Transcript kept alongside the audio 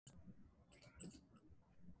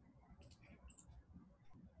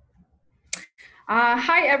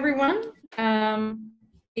Hi, everyone.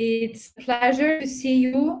 It's a pleasure to see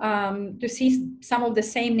you, to see some of the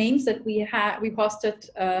same names that we posted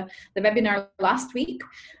the webinar last week.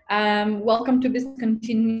 Welcome to Business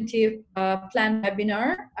Continuity Plan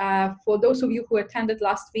webinar. For those of you who attended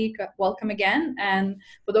last week, welcome again. And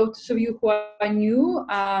for those of you who are new,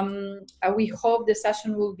 we hope the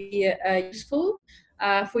session will be useful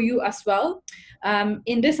for you as well.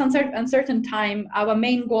 In this uncertain time, our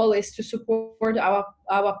main goal is to support our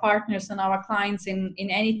partners and our clients in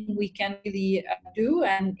anything we can really do.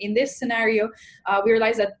 And in this scenario, we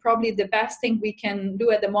realize that probably the best thing we can do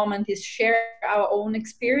at the moment is share our own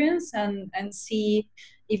experience and see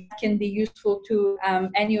if it can be useful to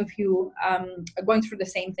any of you going through the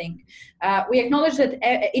same thing. We acknowledge that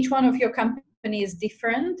each one of your companies is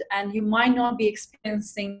different, and you might not be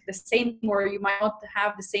experiencing the same, or you might not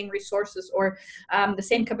have the same resources or the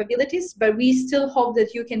same capabilities, but we still hope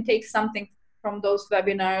that you can take something from those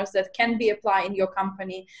webinars that can be applied in your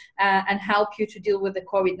company and help you to deal with the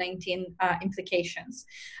COVID-19 implications.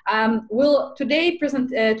 Today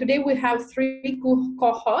we have three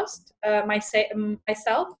co-hosts. Myself, my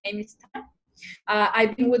name is Tanya.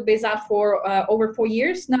 I've been with Bezat for over 4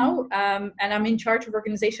 years now, and I'm in charge of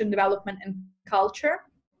organization development and culture.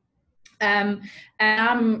 And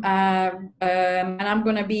I'm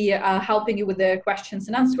going to be helping you with the questions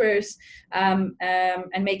and answers and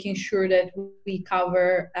making sure that we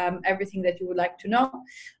cover everything that you would like to know.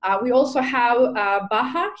 We also have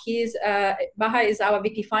Baha. Baha is our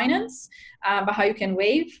VP Finance. Baha, you can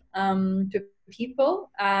wave to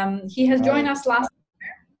people. He has joined us last year.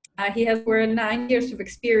 He has over 9 years of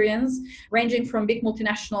experience, ranging from big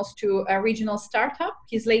multinationals to a regional startup.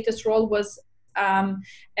 His latest role was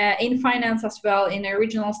in finance as well, in a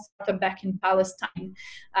regional startup back in Palestine.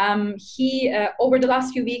 Over the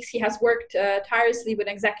last few weeks, he has worked tirelessly with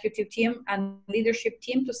executive team and leadership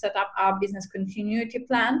team to set up our business continuity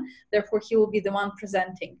plan. Therefore, he will be the one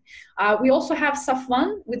presenting. We also have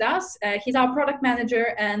Safwan with us. He's our product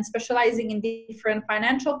manager and specializing in different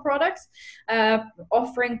financial products,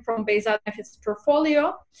 offering from Bezat Benefits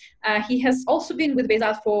portfolio. He has also been with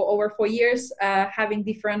Bezat for over 4 years, having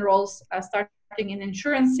different roles, starting in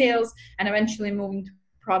insurance sales and eventually moving to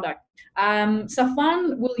product.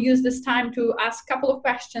 Safwan will use this time to ask a couple of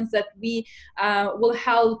questions that will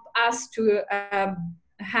help us to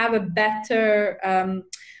have a better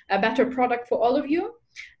product for all of you.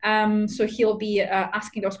 So he'll be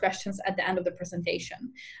asking those questions at the end of the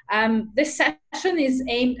presentation. This session is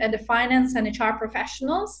aimed at the finance and HR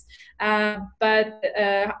professionals, but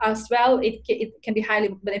as well, it can be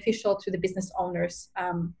highly beneficial to the business owners.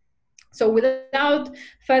 So without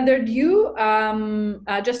further ado,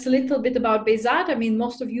 just a little bit about Bezat. I mean,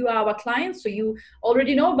 most of you are our clients, so you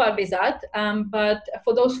already know about Bezat. But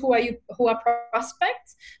for those who are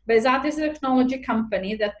prospects, Bezat is a technology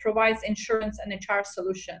company that provides insurance and HR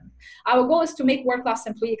solutions. Our goal is to make world-class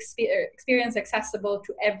employee experience accessible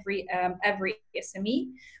to every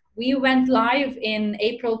SME. We went live in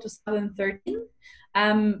April 2013.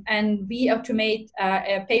 And we automate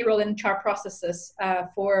payroll and HR processes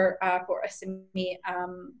for SME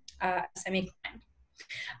client.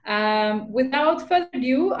 Without further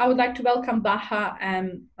ado, I would like to welcome Baha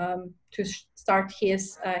to start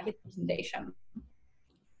his presentation.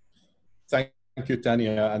 Thank you,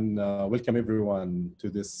 Tanya, and welcome everyone to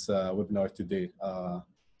this webinar today.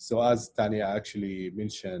 So as Tanya actually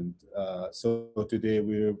mentioned, so today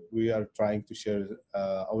we are trying to share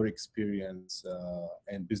our experience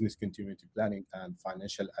in business continuity planning and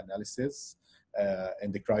financial analysis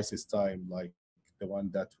in the crisis time like the one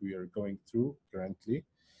that we are going through currently.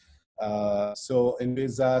 So in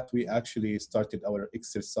Bezat, we actually started our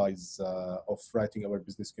exercise of writing our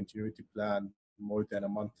business continuity plan more than a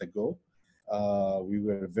month ago. We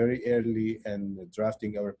were very early in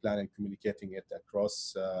drafting our plan and communicating it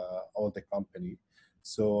across all the company.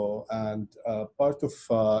 So, and part of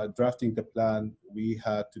drafting the plan, we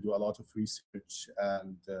had to do a lot of research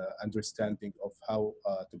and understanding of how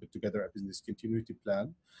to put together a business continuity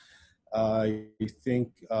plan. I think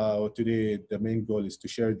today the main goal is to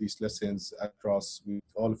share these lessons across with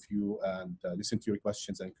all of you and listen to your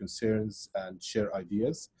questions and concerns and share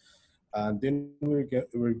ideas. And then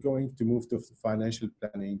we're going to move to financial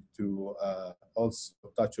planning to also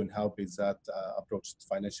touch on how Bezat approached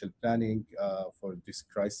financial planning for this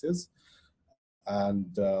crisis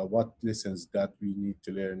and what lessons that we need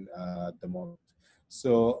to learn at the moment.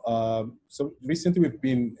 So, so recently we've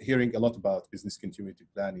been hearing a lot about business continuity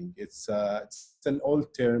planning. It's an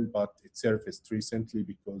old term, but it surfaced recently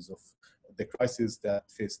because of the crisis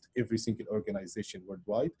that faced every single organization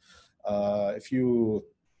worldwide. If you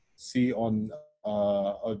see on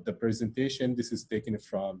of the presentation, this is taken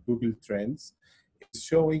from Google Trends. It's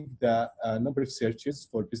showing the number of searches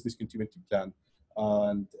for business continuity plan.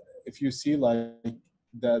 And if you see, like,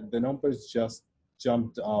 the numbers just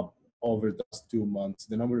jumped up over the last 2 months.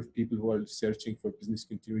 The number of people who are searching for business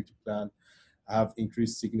continuity plan have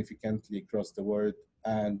increased significantly across the world.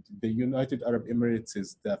 And the United Arab Emirates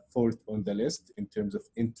is the fourth on the list in terms of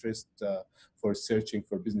interest for searching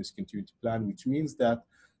for business continuity plan, which means that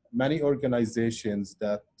many organizations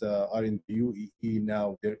that are in the UAE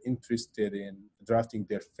now, they're interested in drafting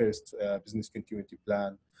their first business continuity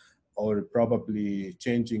plan, or probably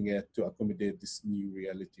changing it to accommodate this new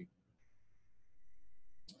reality.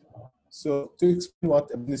 So to explain what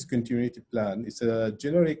a business continuity plan is, a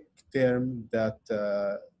generic term that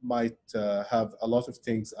might have a lot of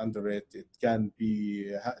things under it. It can be,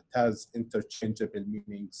 it has interchangeable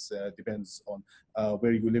meanings, depends on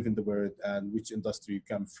where you live in the world and which industry you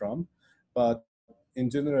come from. But in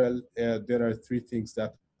general, there are three things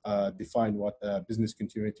that define what a business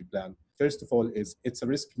continuity plan. First of all, is it's a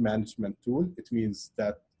risk management tool. It means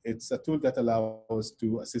that it's a tool that allows us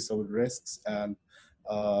to assess our risks and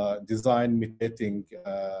design mitigating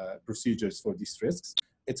procedures for these risks.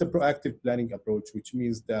 It's a proactive planning approach, which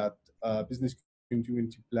means that business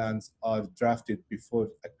continuity plans are drafted before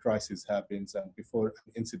a crisis happens and before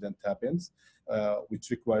an incident happens,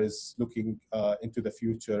 which requires looking into the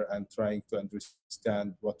future and trying to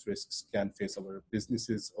understand what risks can face our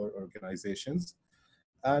businesses or organizations.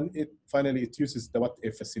 And finally, it uses the what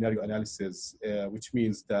if scenario analysis, which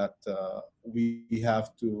means that we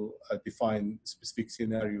have to define specific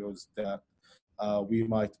scenarios that we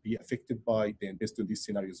might be affected by. Then based on these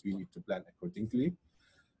scenarios, we need to plan accordingly.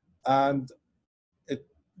 And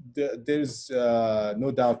there's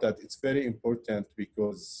no doubt that it's very important,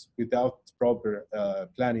 because without proper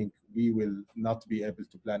planning, we will not be able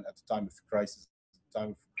to plan at the time of crisis. At the time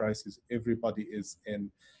of crisis, everybody is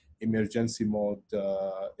in emergency mode.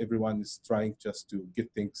 Everyone is trying just to get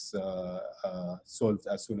things solved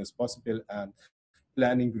as soon as possible, and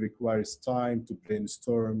planning requires time to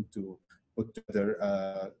brainstorm, to put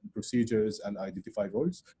together procedures and identify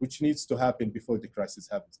roles, which needs to happen before the crisis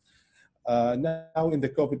happens. Now in the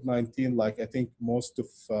COVID-19, like, I think most of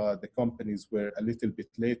the companies were a little bit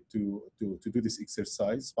late to do this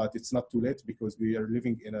exercise, but it's not too late, because we are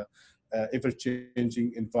living in a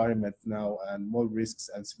ever-changing environment now, and more risks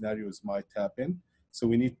and scenarios might happen. So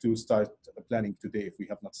we need to start planning today if we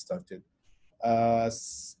have not started.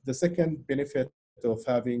 The second benefit of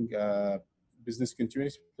having a business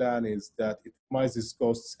continuity plan is that it minimizes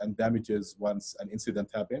costs and damages once an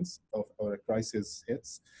incident happens or a crisis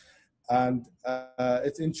hits. And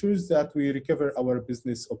it ensures that we recover our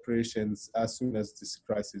business operations as soon as this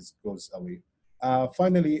crisis goes away.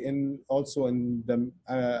 Finally, amid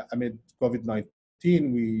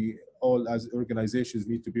COVID-19, we all as organizations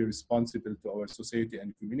need to be responsible to our society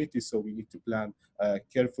and community. So we need to plan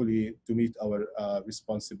carefully to meet our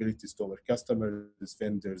responsibilities to our customers,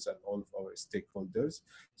 vendors, and all of our stakeholders.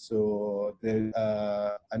 So there's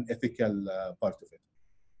an ethical part of it.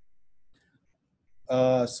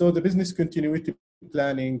 So the business continuity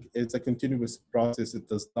planning is a continuous process. It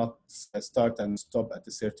does not start and stop at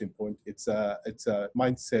a certain point. It's a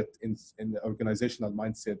mindset in the organizational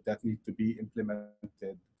mindset that needs to be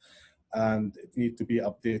implemented, and it needs to be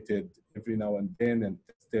updated every now and then and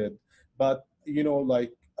tested. But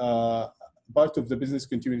part of the business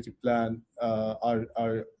continuity plan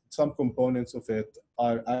are some components of it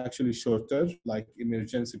are actually shorter, like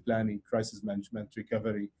emergency planning, crisis management,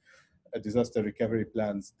 recovery, disaster recovery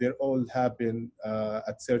plans. They all happen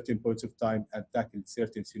at certain points of time and tackle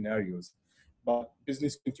certain scenarios. But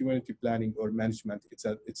business continuity planning or management,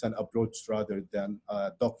 it's an approach rather than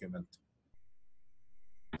a document.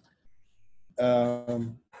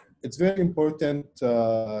 It's very important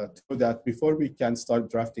to know that before we can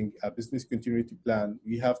start drafting a business continuity plan,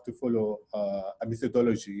 we have to follow a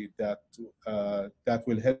methodology that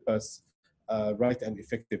will help us write an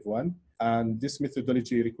effective one. And this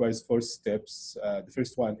methodology requires 4 steps. The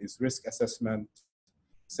first one is risk assessment.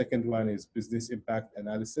 Second one is business impact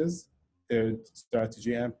analysis. Third,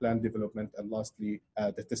 strategy and plan development. And lastly,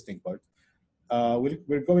 the testing part.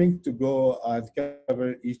 We're going to go and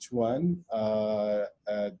cover each one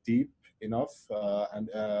deep enough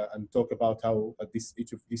and talk about how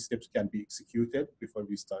each of these steps can be executed before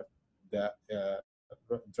we start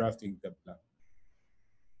drafting the plan.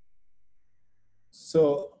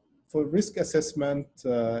 So for risk assessment,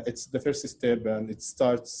 it's the first step, and it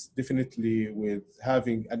starts definitely with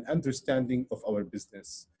having an understanding of our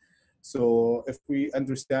business. So if we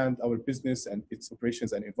understand our business and its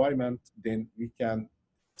operations and environment, then we can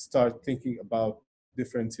start thinking about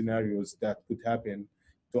different scenarios that could happen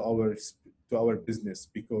to our business,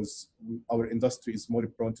 because our industry is more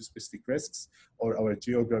prone to specific risks, or our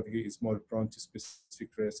geography is more prone to specific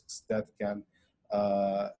risks that can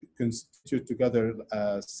constitute together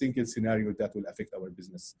a single scenario that will affect our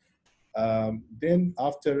business. Then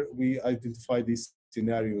after we identify these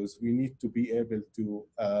scenarios, we need to be able to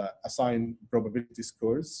assign probability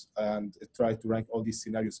scores and try to rank all these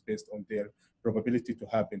scenarios based on their probability to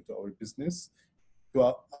happen to our business,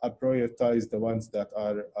 to prioritize the ones that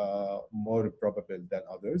are more probable than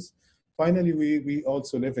others. Finally, we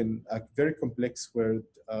also live in a very complex world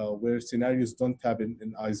where scenarios don't happen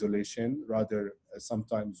in isolation. Rather,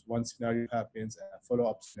 sometimes one scenario happens and a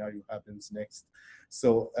follow-up scenario happens next.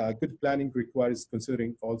 So good planning requires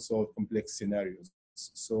considering also complex scenarios.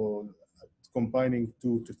 So combining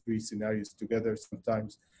 2 to 3 scenarios together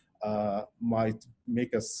sometimes might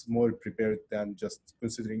make us more prepared than just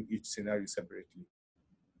considering each scenario separately.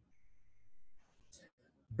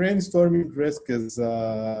 Brainstorming risk is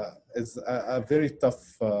a very tough,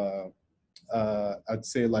 I'd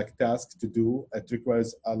say, like task to do. It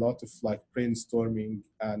requires a lot of like brainstorming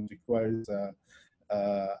and requires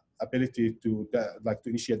ability to like to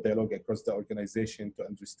initiate dialogue across the organization to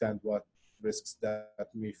understand what risks that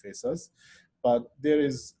may face us. But there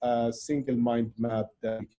is a single mind map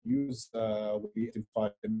that we can use. We identify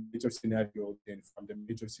the major scenario, then from the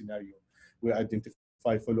major scenario, we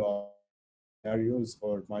identify follow-up scenarios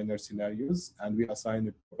or minor scenarios, and we assign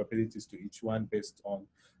the probabilities to each one based on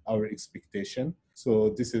our expectation.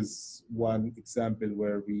 So this is one example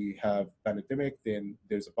where we have pandemic, then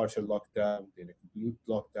there's a partial lockdown, then a complete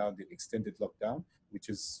lockdown, then extended lockdown, which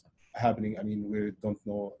is happening. I mean, we don't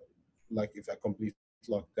know like if a complete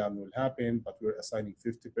lockdown will happen, but we're assigning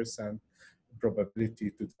 50%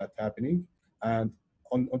 probability to that happening. And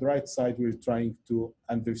on the right side, we're trying to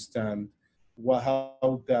understand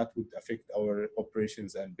how that would affect our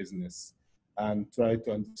operations and business, and try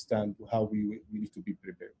to understand how we need to be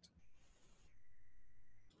prepared.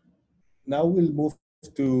 Now we'll move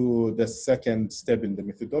to the second step in the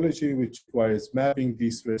methodology, which requires mapping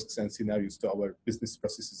these risks and scenarios to our business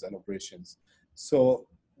processes and operations. So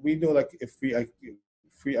we know, like, if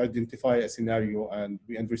we identify a scenario and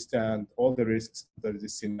we understand all the risks under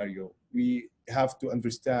this scenario, we have to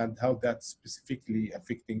understand how that's specifically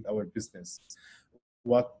affecting our business.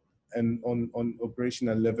 What, and on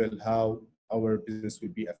operational level, how our business will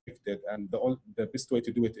be affected. And the best way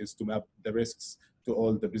to do it is to map the risks to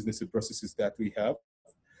all the business processes that we have.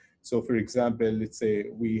 So for example, let's say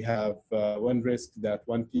we have one risk that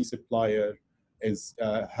one key supplier is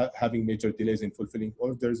having major delays in fulfilling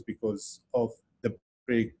orders because of the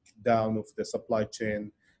breakdown of the supply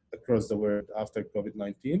chain across the world after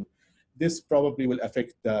COVID-19. This probably will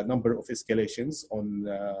affect the number of escalations on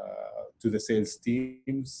to the sales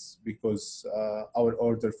teams, because our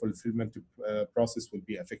order fulfillment process will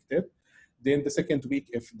be affected. Then the second week,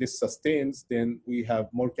 if this sustains, then we have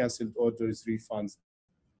more canceled orders, refunds.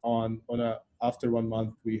 After 1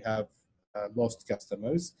 month, we have lost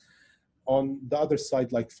customers. On the other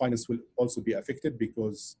side, like finance will also be affected,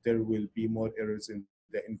 because there will be more errors in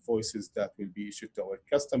the invoices that will be issued to our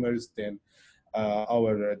customers. Then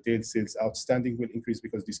our daily sales outstanding will increase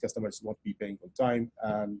because these customers won't be paying on time.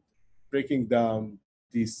 And breaking down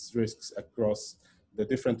these risks across the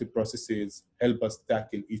different processes help us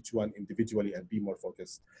tackle each one individually and be more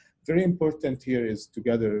focused. Very important here is to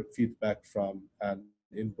gather feedback from and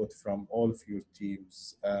input from all of your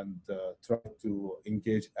teams, and try to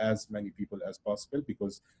engage as many people as possible,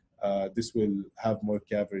 because this will have more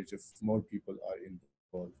coverage if more people are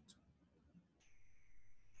involved.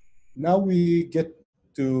 Now we get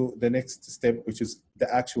to the next step, which is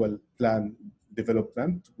the actual plan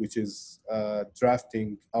development, which is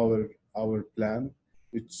drafting our plan,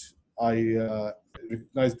 which I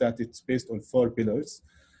recognize that it's based on 4 pillars.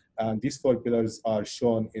 And these 4 pillars are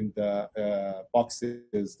shown in the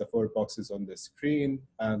boxes, the 4 boxes on the screen.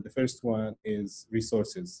 And the first one is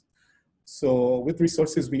resources. So with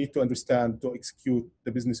resources, we need to understand, to execute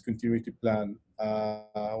the business continuity plan,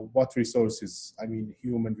 what resources, I mean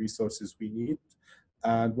human resources, we need,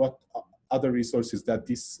 and what other resources that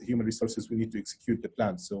these human resources we need to execute the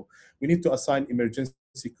plan. So we need to assign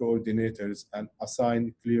emergency coordinators and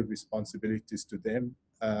assign clear responsibilities to them,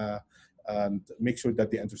 and make sure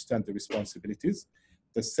that they understand the responsibilities.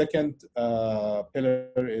 The second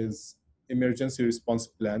pillar is emergency response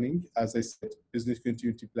planning. As I said, business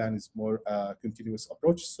continuity plan is more continuous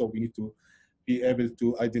approach. So we need to be able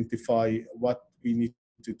to identify what we need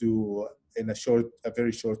to do in a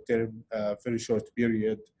very short term, very short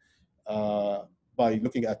period, by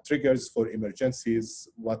looking at triggers for emergencies,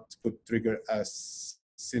 what could trigger a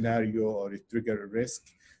scenario or trigger a risk.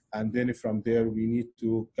 And then from there, we need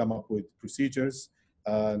to come up with procedures.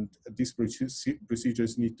 And these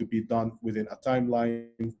procedures need to be done within a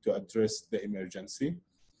timeline to address the emergency.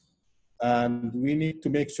 And we need to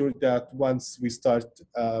make sure that once we start,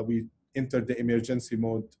 we enter the emergency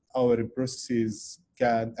mode, our processes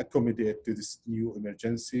can accommodate to this new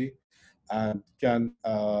emergency and can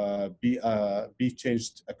be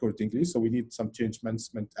changed accordingly. So we need some change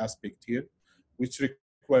management aspect here, which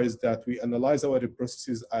requires that we analyze our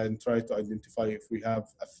processes and try to identify if we have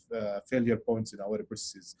failure points in our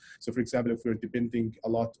processes. So for example, if we're depending a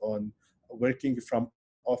lot on working from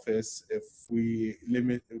office, if we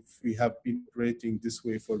have been operating this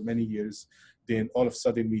way for many years, then all of a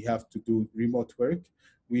sudden we have to do remote work.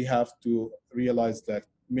 We have to realize that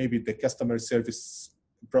maybe the customer service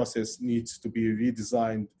process needs to be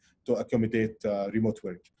redesigned to accommodate remote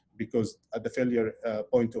work, because at the failure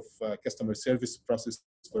point of customer service process,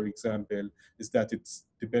 for example, is that it's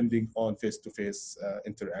depending on face-to-face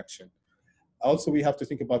interaction. Also, we have to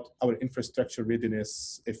think about our infrastructure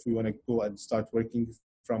readiness. If we want to go and start working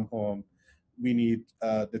from home, we need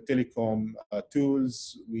the telecom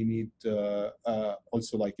tools. We need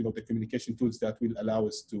also, like, the communication tools that will allow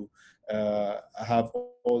us to have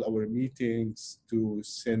all our meetings, to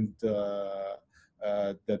send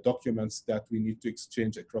the documents that we need to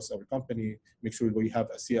exchange across our company, make sure we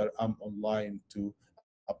have a CRM online to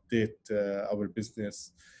update our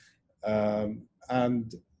business.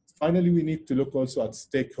 And finally, we need to look also at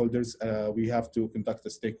stakeholders. We have to conduct a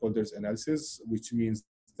stakeholders analysis, which means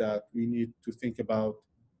that we need to think about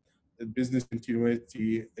the business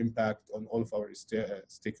continuity impact on all of our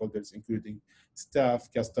stakeholders, including staff,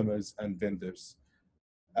 customers, and vendors.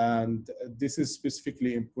 And this is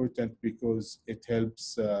specifically important because it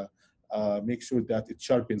helps make sure that it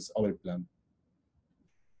sharpens our plan.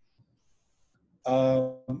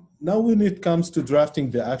 Now, when it comes to drafting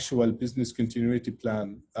the actual business continuity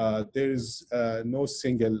plan, there is no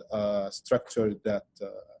single structure that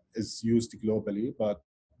is used globally, but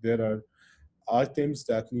there are items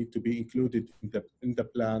that need to be included in the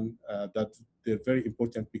plan that they're very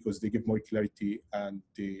important because they give more clarity and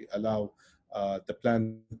they allow the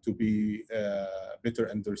plan to be better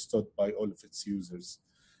understood by all of its users.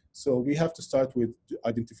 So we have to start with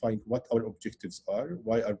identifying what our objectives are.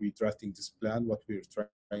 Why are we drafting this plan? What we're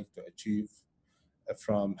trying to achieve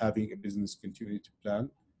from having a business continuity plan.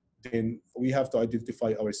 Then we have to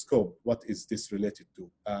identify our scope. What is this related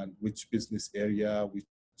to? And which business area, which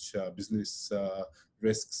business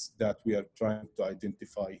risks that we are trying to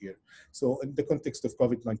identify here. So in the context of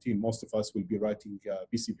COVID-19, most of us will be writing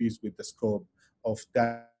BCPs with the scope of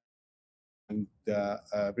that and the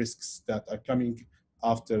risks that are coming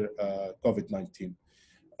after COVID-19.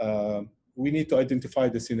 We need to identify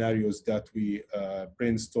the scenarios that we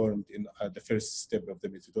brainstormed in the first step of the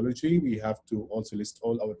methodology. We have to also list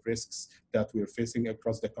all our risks that we're facing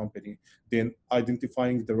across the company, then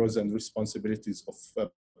identifying the roles and responsibilities of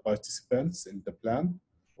participants in the plan.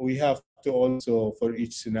 We have to also, for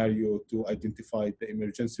each scenario, to identify the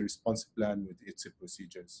emergency response plan with its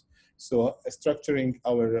procedures. So structuring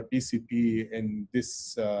our BCP in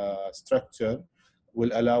this structure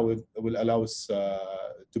will allow us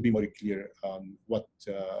to be more clear on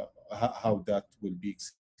how that will be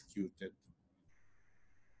executed.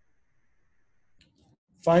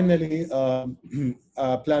 Finally,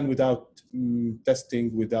 a plan without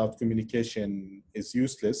testing, without communication is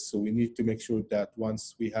useless. So we need to make sure that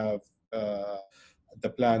once we have the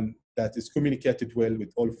plan that is communicated well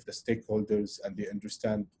with all of the stakeholders and they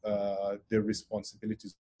understand their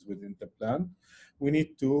responsibilities within the plan, we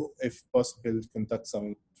need to, if possible, conduct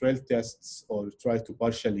some trail tests or try to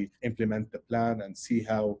partially implement the plan and see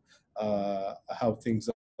how things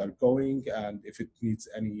are going, and if it needs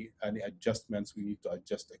any adjustments, we need to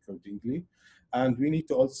adjust accordingly. And we need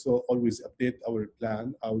to also always update our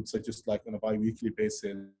plan. I would suggest, like, on a bi-weekly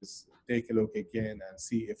basis, take a look again and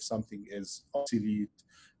see if something is obsolete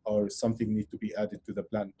or something needs to be added to the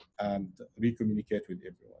plan and re-communicate with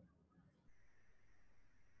everyone.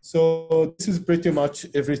 So this is pretty much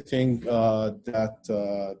everything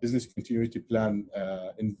that business continuity plan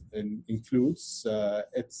includes.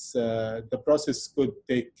 The process could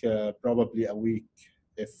take probably a week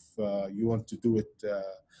if you want to do it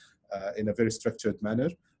in a very structured manner,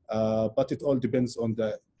 but it all depends on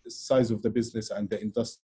the size of the business and the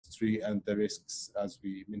industry and the risks, as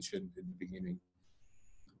we mentioned in the beginning.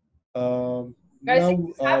 Guys, if Now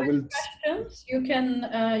you have any we'll questions, you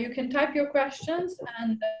can type your questions,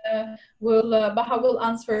 and Baha will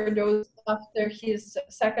answer those after his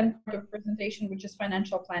second part of presentation, which is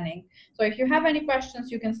financial planning. So if you have any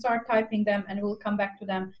questions, you can start typing them, and we'll come back to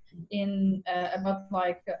them in about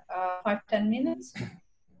like 5-10 minutes.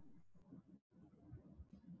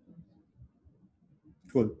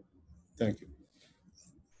 cool. Thank you.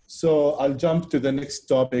 So I'll jump to the next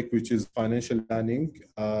topic, which is financial planning,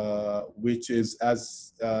 which is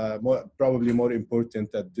probably more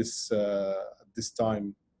important at this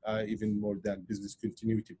time, even more than business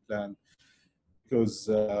continuity plan, because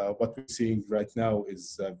what we're seeing right now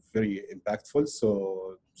is very impactful.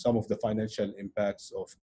 So some of the financial impacts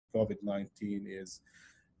of COVID-19 is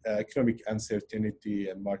economic uncertainty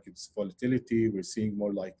and markets volatility. We're seeing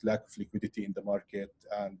more like lack of liquidity in the market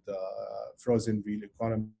and frozen real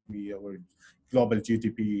economy. Our global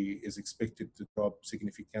GDP is expected to drop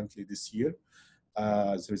significantly this year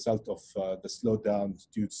as a result of the slowdown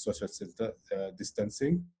due to social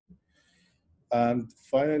distancing. And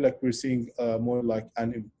finally, like we're seeing more like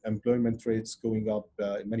unemployment rates going up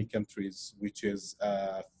in many countries, which is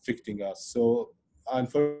affecting us. So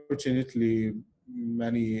unfortunately,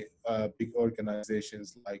 many big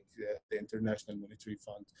organizations like the International Monetary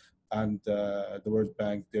Fund and the World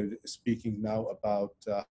Bank, they're speaking now about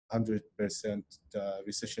 100%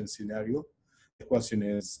 recession scenario. The question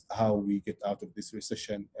is how we get out of this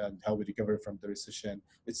recession and how we recover from the recession.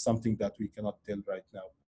 It's something that we cannot tell right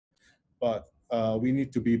now. But we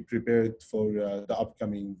need to be prepared for the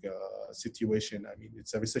upcoming situation. I mean,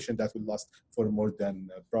 it's a recession that will last for more than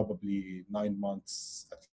probably 9 months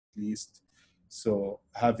at least. So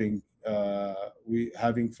having our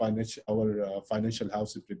financial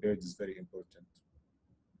house prepared is very important.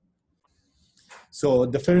 So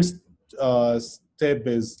the first step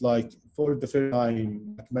is like for the first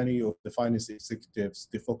time, like many of the finance executives,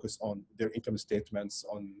 they focus on their income statements,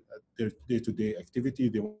 on their day-to-day activity.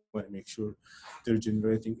 They want to make sure they're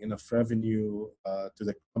generating enough revenue to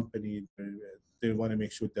the company. They want to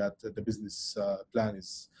make sure that the business plan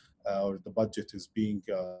is or the budget is being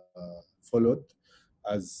followed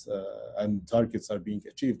as and targets are being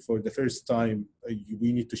achieved. For the first time,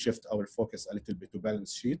 we need to shift our focus a little bit to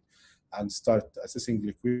balance sheet and start assessing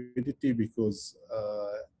liquidity, because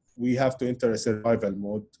we have to enter a survival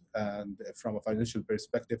mode. And from a financial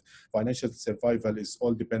perspective, financial survival is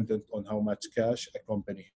all dependent on how much cash a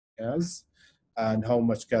company has and how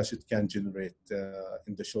much cash it can generate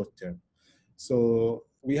in the short term. So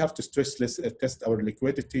we have to test our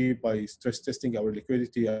liquidity. By stress testing our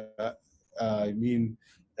liquidity, I mean,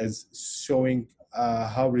 as showing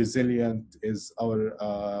how resilient is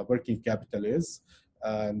our working capital is,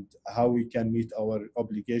 and how we can meet our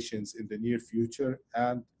obligations in the near future,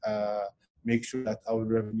 and make sure that our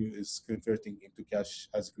revenue is converting into cash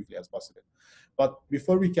as quickly as possible. But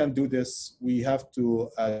before we can do this, we have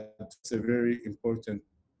to address a very important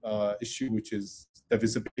issue, which is the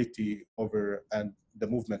visibility over and the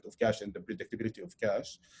movement of cash and the predictability of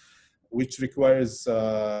cash, which requires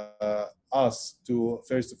us to,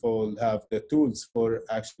 first of all, have the tools for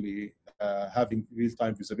actually having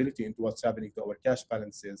real-time visibility into what's happening to our cash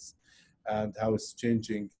balances and how it's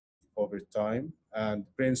changing over time, and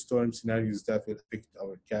brainstorm scenarios that will affect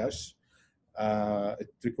our cash.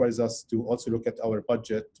 It requires us to also look at our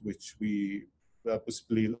budget, which we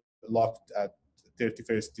possibly locked at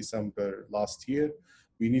 31st December last year.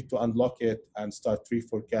 We need to unlock it and start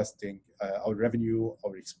reforecasting our revenue,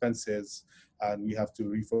 our expenses, and we have to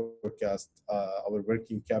reforecast our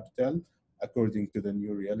working capital according to the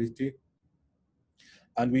new reality.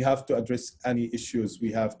 And we have to address any issues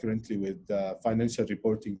we have currently with financial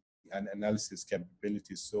reporting and analysis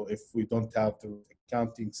capabilities. So if we don't have the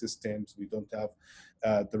accounting systems, we don't have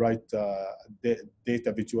the right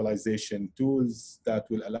data visualization tools that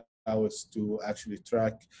will allow us to actually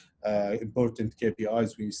track important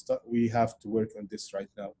KPIs, we have to work on this right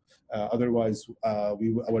now. Otherwise,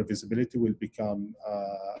 our visibility will become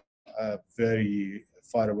very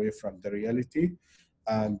far away from the reality,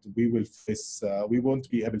 and we won't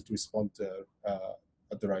be able to respond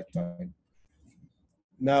at the right time.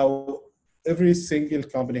 Now, every single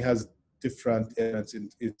company has different elements in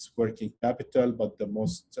its working capital, but the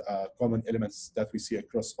most common elements that we see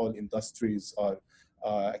across all industries are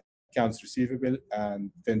accounts receivable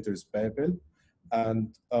and vendors payable.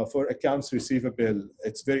 And for accounts receivable,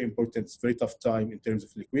 it's very important. It's a very tough time in terms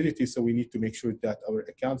of liquidity. So we need to make sure that our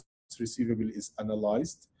accounts receivable is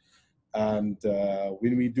analyzed. And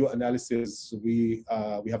when we do analysis, we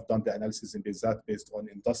have done the analysis in that based on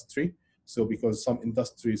industry. So because some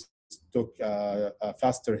industries took a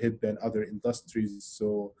faster hit than other industries,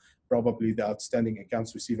 so probably the outstanding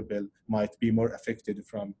accounts receivable might be more affected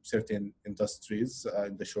from certain industries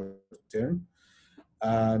in the short term.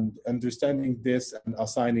 And understanding this and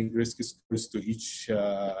assigning risk scores to each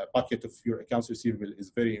bucket of your accounts receivable is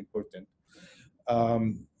very important.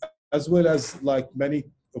 As well as like many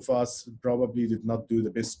of us probably did not do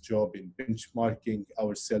the best job in benchmarking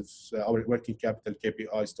ourselves, our working capital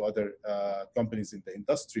KPIs to other companies in the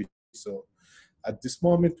industry. So at this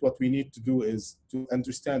moment, what we need to do is to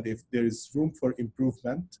understand if there is room for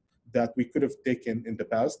improvement that we could have taken in the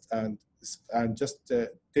past, and just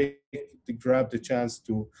grab the chance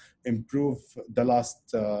to improve the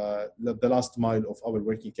last mile of our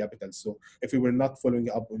working capital. So if we were not following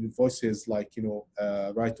up on invoices like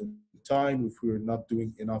right on time, if we were not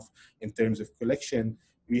doing enough in terms of collection,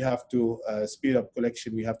 we have to speed up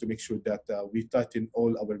collection. We have to make sure that we tighten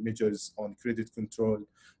all our measures on credit control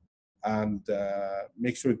and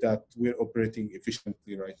make sure that we're operating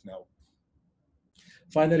efficiently right now.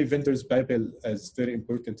 Finally, vendors payable is very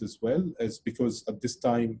important as well, as because at this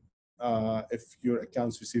time, if your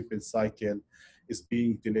accounts receivable cycle is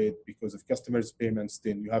being delayed because of customers' payments,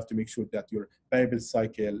 then you have to make sure that your payable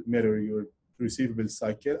cycle mirror your receivable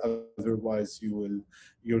cycle. Otherwise,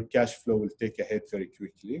 your cash flow will take a hit very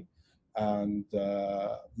quickly. And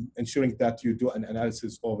ensuring that you do an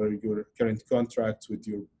analysis over your current contracts with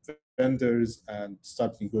your vendors and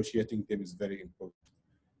start negotiating them is very important.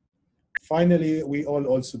 Finally, we all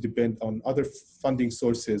also depend on other funding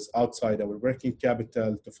sources outside our working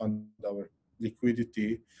capital to fund our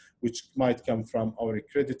liquidity, which might come from our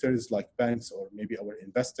creditors like banks or maybe our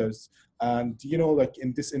investors. And like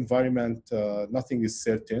in this environment, nothing is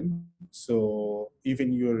certain. So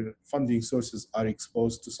even your funding sources are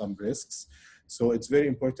exposed to some risks. So it's very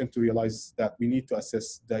important to realize that we need to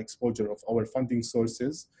assess the exposure of our funding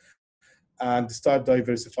sources and start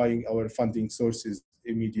diversifying our funding sources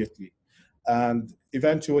immediately. And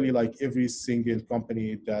eventually, like every single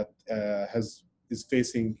company that is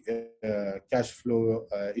facing cash flow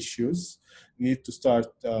issues, need to start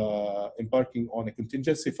embarking on a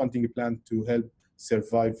contingency funding plan to help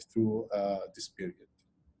survive through this period.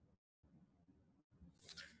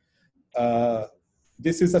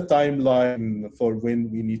 This is a timeline for when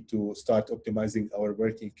we need to start optimizing our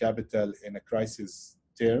working capital in a crisis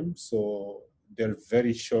term. So they're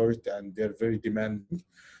very short and they're very demanding.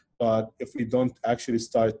 But if we don't actually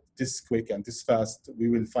start this quick and this fast, we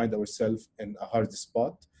will find ourselves in a hard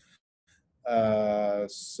spot.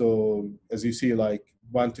 So as you see, like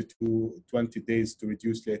 1 to 20 days to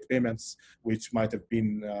reduce late payments, which might have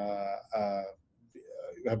been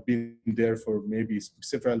there for maybe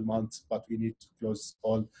several months, but we need to close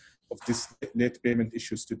all of these late payment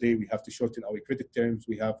issues today. We have to shorten our credit terms.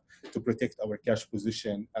 We have to protect our cash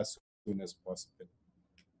position as soon as possible.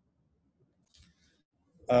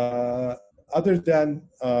 Other than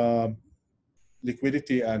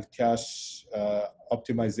liquidity and cash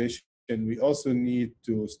optimization, we also need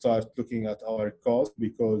to start looking at our costs,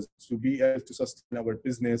 because to be able to sustain our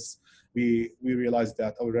business, we realize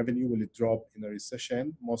that our revenue will drop in a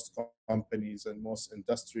recession. Most companies and most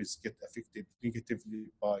industries get affected negatively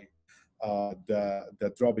by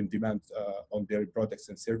the drop in demand on their products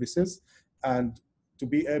and services. And to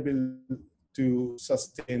be able to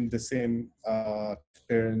sustain the same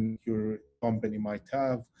burn your company might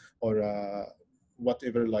have, or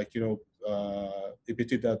whatever, like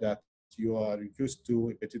EBITDA that you are used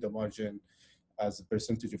to, EBITDA margin as a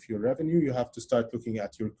percentage of your revenue, you have to start looking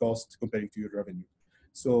at your cost comparing to your revenue.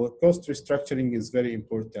 So cost restructuring is very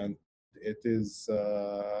important. It's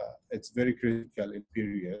very critical in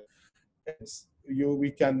period.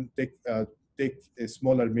 We can take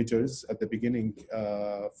smaller measures at the beginning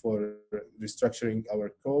for restructuring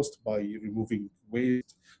our cost by removing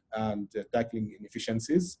waste and tackling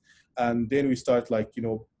inefficiencies. And then we start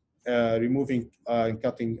removing and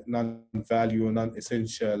cutting non-value,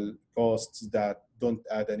 non-essential costs that don't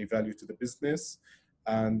add any value to the business.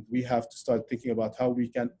 And we have to start thinking about how we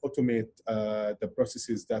can automate the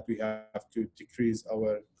processes that we have to decrease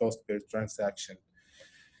our cost per transaction.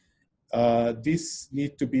 This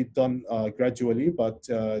need to be done gradually, but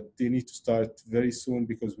they need to start very soon,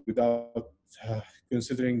 because without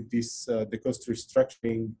considering this, the cost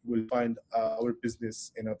restructuring, will find our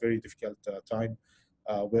business in a very difficult time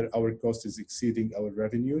where our cost is exceeding our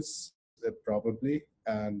revenues, probably.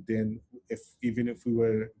 And then even if we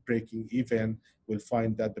were breaking even, we'll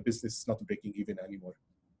find that the business is not breaking even anymore.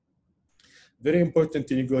 Very important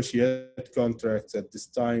to negotiate contracts at this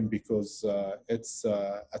time, because it's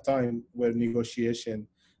a time where negotiation,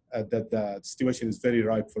 that the situation is very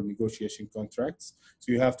ripe for negotiation contracts.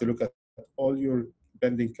 So you have to look at all your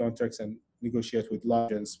pending contracts and negotiate with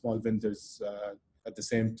large and small vendors at the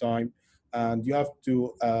same time. And you have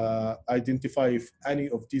to identify if any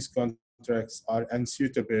of these contracts are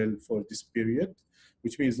unsuitable for this period,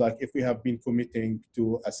 which means like if we have been committing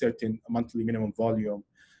to a certain monthly minimum volume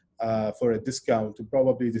for a discount,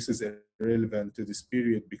 probably this is irrelevant to this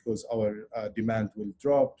period because our demand will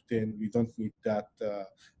drop, then we don't need that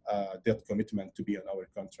commitment to be on our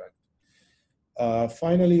contract.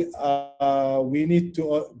 Finally, we need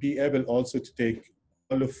to be able also to take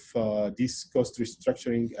all of these cost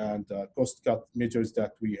restructuring and cost cut measures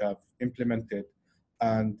that we have implemented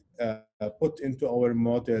and put into our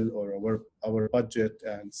model or our budget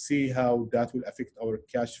and see how that will affect our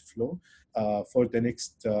cash flow for the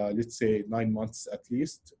next, let's say, 9 months at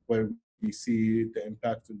least, where we see the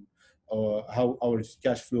impact on how our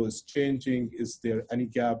cash flow is changing. Is there any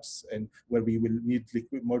gaps and where we will need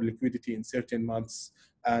more liquidity in certain months?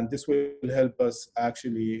 And this will help us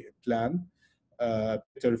actually plan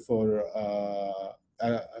better for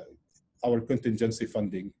our contingency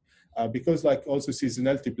funding. Because like also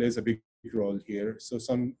seasonality plays a big role here. So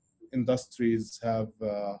some industries have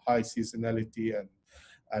high seasonality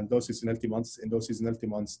and those seasonality months, in those seasonality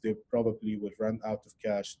months, they probably will run out of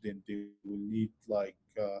cash. Then they will need like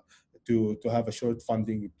to have a short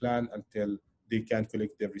funding plan until they can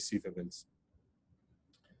collect their receivables.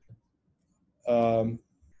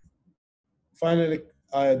 Finally,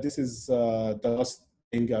 this is the last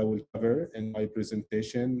thing I will cover in my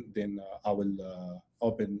presentation. Then I will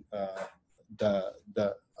open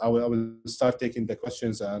I will start taking the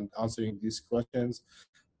questions and answering these questions.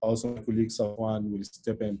 Also, my colleague Safwan will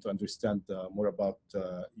step in to understand more about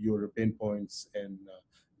your pain points and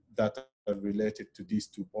that are related to these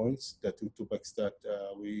 2 points, the two topics that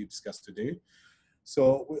we discussed today.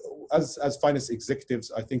 So as finance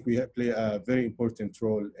executives, I think we play a very important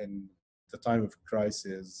role in the time of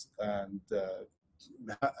crisis, and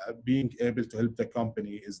being able to help the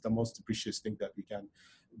company is the most precious thing that we can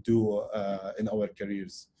do in our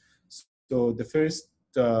careers. So the first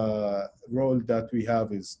role that we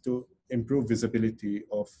have is to improve visibility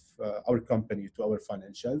of our company to our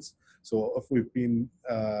financials. So if we've been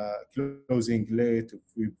closing late, if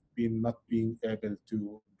we've been not being able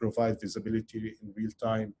to provide visibility in real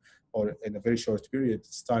time or in a very short period,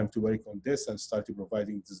 it's time to work on this and start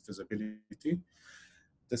providing this visibility.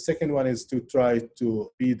 The second one is to try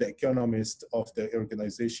to be the economist of the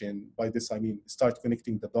organization. By this, I mean, start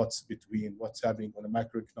connecting the dots between what's happening on a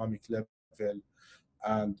macroeconomic level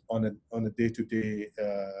and on a day-to-day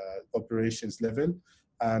operations level,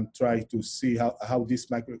 and try to see how these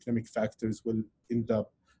macroeconomic factors will end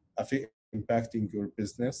up impacting your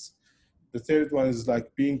business. The third one is like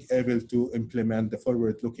being able to implement the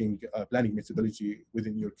forward-looking planning methodology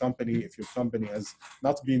within your company. If your company has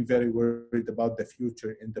not been very worried about the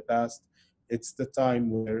future in the past, it's the time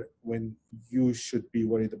when you should be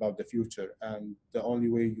worried about the future. And the only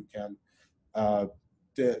way you can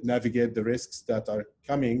to navigate the risks that are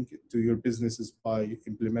coming to your business is by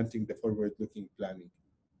implementing the forward-looking planning.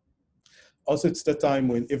 Also, it's the time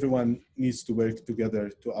when everyone needs to work together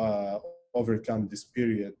to overcome this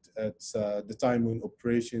period. It's the time when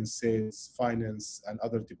operations, sales, finance, and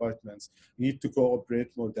other departments need to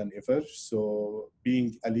cooperate more than ever. So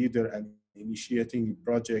being a leader and initiating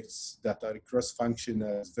projects that are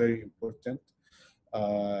cross-functional is very important.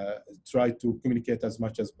 Try to communicate as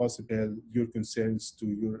much as possible your concerns to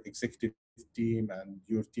your executive team and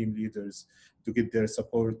your team leaders to get their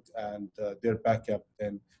support and their backup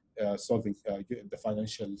in solving the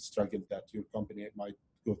financial struggle that your company might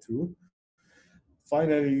go through.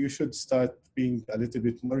 Finally, you should start being a little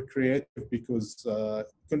bit more creative because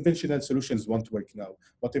conventional solutions won't work now.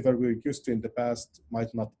 Whatever we're used to in the past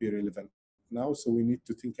might not be relevant now, so we need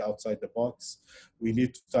to think outside the box. We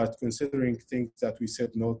need to start considering things that we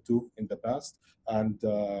said no to in the past and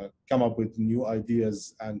come up with new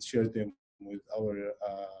ideas and share them with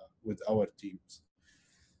our teams.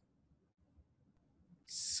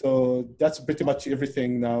 So that's pretty much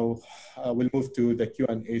everything. Now we'll move to the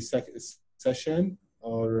Q&A session,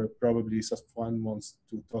 or probably Safwan wants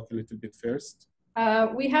to talk a little bit first.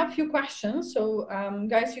 We have a few questions, so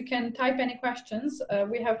guys, you can type any questions.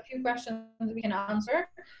 We have a few questions we can answer.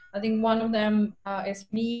 I think one of them is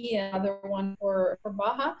me, another one for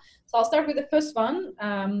Baha. So I'll start with the first one.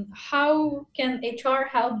 How can HR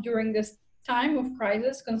help during this time of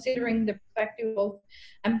crisis, considering the perspective of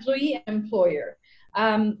employee and employer?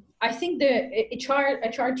 I think the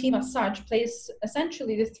HR team as such plays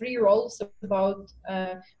essentially the three roles about,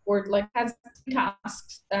 or like has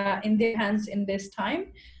tasks in their hands in this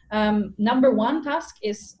time. Number one task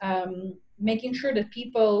is making sure that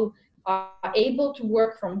people are able to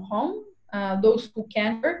work from home those who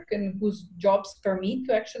can work and whose jobs permit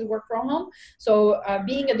to actually work from home. So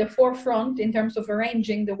being at the forefront in terms of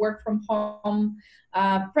arranging the work from home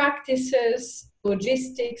practices,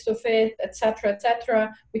 logistics of it, etc.,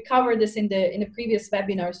 etc. We covered this in the previous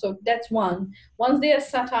webinar. So that's one. Once they are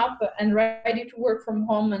set up and ready to work from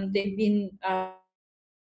home and they've been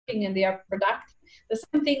and they are productive, the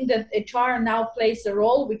same thing that HR now plays a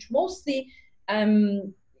role, which mostly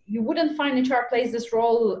you wouldn't find HR plays this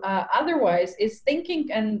role otherwise, is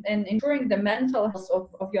thinking and ensuring the mental health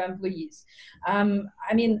of your employees.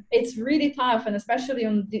 I mean, it's really tough, and especially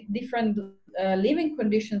on different living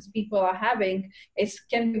conditions people are having, it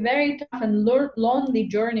can be very tough and lonely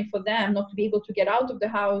journey for them not to be able to get out of the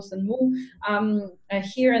house and move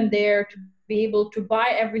here and there, to be able to buy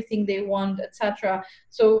everything they want, etc.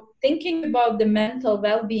 So thinking about the mental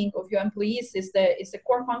well-being of your employees is the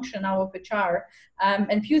core function now of HR.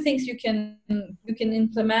 And few things you can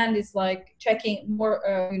implement is like checking more,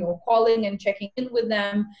 calling and checking in with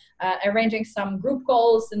them, arranging some group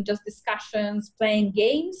calls and just discussions, playing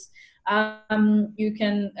games. You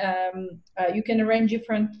can arrange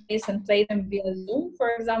different days and play them via Zoom, for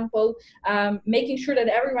example, making sure that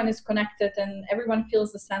everyone is connected and everyone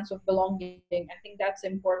feels a sense of belonging. I think that's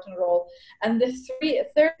an important role. And the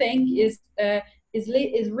third thing is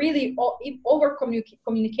really over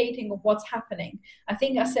communicating of what's happening. I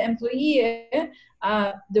think as an employee,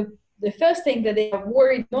 the first thing that they are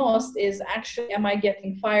worried most is actually, am I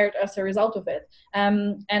getting fired as a result of it?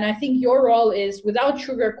 And I think your role is, without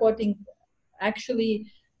sugarcoating, actually,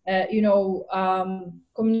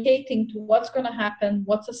 communicating to what's going to happen,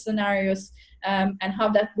 what's the scenarios, and how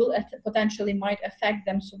that will potentially might affect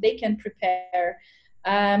them, so they can prepare.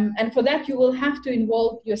 And for that, you will have to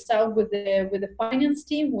involve yourself with the finance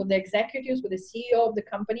team, with the executives, with the CEO of the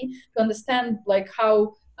company, to understand like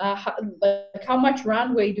how much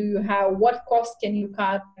runway do you have, what cost can you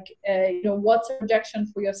cut, what's the projection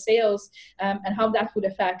for your sales, and how that would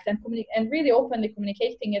affect, and really openly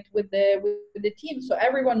communicating it with the team, so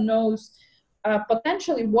everyone knows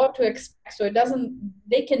potentially what to expect, so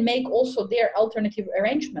they can make also their alternative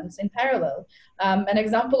arrangements in parallel. An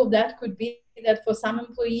example of that could be that for some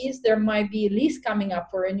employees there might be a lease coming up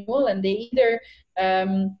for renewal, and they either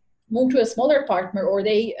move to a smaller partner, or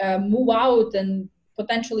they move out and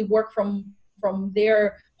potentially work from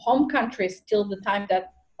their home countries till the time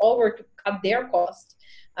that over to cut their costs,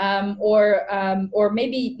 or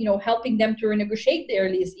maybe helping them to renegotiate their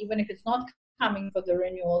lease even if it's not coming for the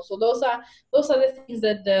renewal. So those are the things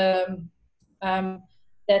that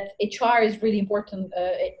that HR is really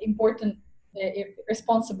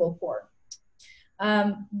responsible for.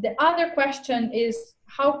 The other question is,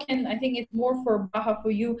 how can, I think it's more for Baha,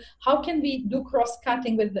 for you, how can we do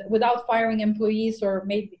cross-cutting without firing employees or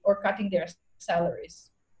cutting their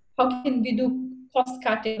salaries? How can we do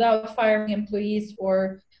cost-cutting without firing employees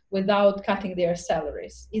or without cutting their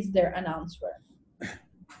salaries? Is there an answer?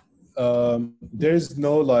 There's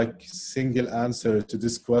no like single answer to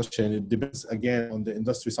this question. It depends again on the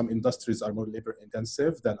industry. Some industries are more labor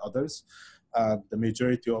intensive than others. The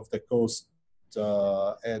majority of the cost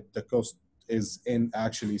is in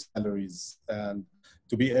actually salaries, and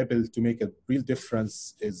to be able to make a real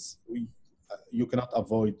difference is you cannot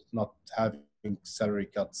avoid not having salary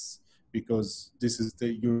cuts, because this is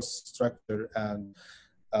your structure, and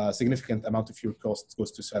a significant amount of your cost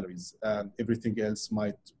goes to salaries, and everything else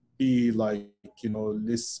might be like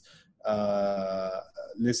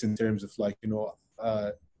less in terms of like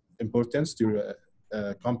importance to your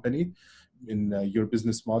company in your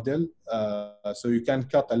business model. So you can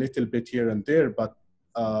cut a little bit here and there, but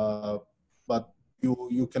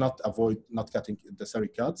you cannot avoid not cutting the salary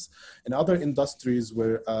cuts. In other industries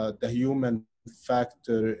where the human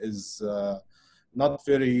factor is not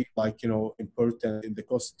very important in the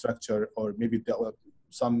cost structure, or maybe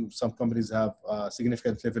some companies have a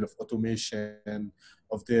significant level of automation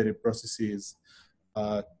of their processes,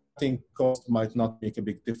 I think cost might not make a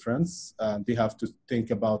big difference, and they have to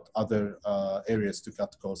think about other areas to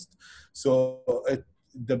cut cost. So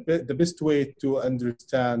the best way to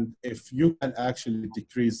understand if you can actually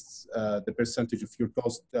decrease the percentage of your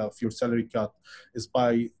cost of your salary cut is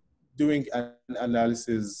by doing an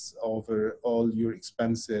analysis over all your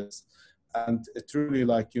expenses, and truly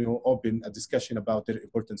open a discussion about their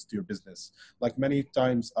importance to your business. Like many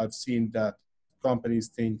times I've seen that companies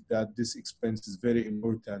think that this expense is very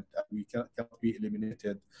important and we cannot be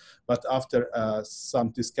eliminated, but after some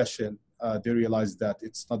discussion they realize that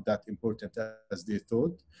it's not that important as they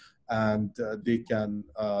thought, and they can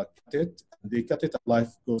cut it. They cut it and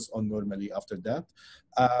life goes on normally after that.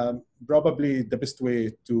 Probably the best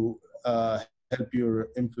way to help your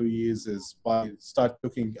employees is by start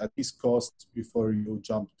looking at these costs before you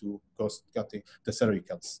jump to cost cutting, the salary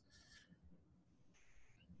cuts.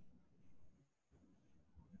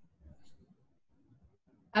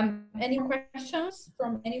 Any more questions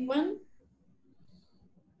from anyone?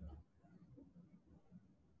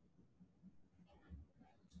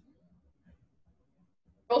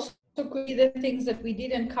 Also could be the things that we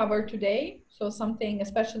didn't cover today. So something,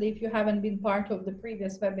 especially if you haven't been part of the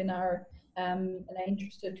previous webinar, and I'm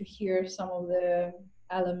interested to hear some of the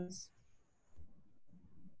elements.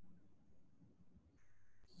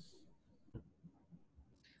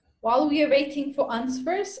 While we are waiting for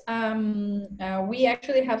answers, we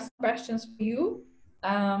actually have some questions for you,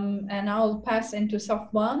 and I'll pass into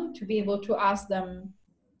Safwan to be able to ask them.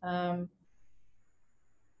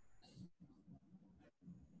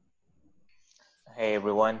 Hey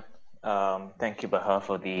everyone, thank you Baha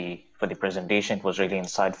for the presentation. It was really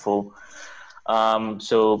insightful.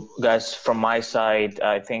 So guys, from my side,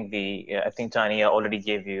 I think Tania already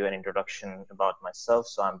gave you an introduction about myself.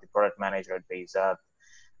 So I'm the product manager at Bayzab,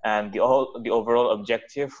 and the overall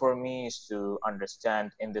objective for me is to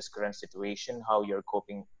understand in this current situation how you're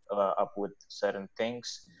coping up with certain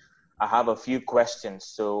things. I have a few questions.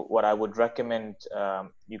 So what I would recommend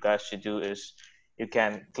you guys should do is you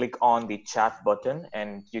can click on the chat button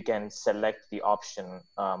and you can select the option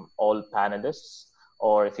all panelists,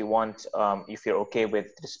 or if you want, if you're okay with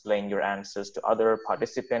displaying your answers to other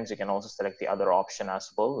participants, you can also select the other option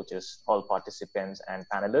as well, which is all participants and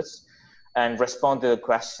panelists, and respond to the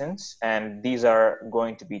questions. And these are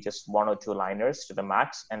going to be just 1 or 2 liners to the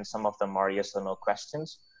max, and some of them are yes or no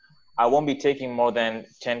questions. I won't be taking more than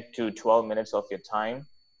 10 to 12 minutes of your time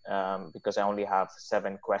because I only have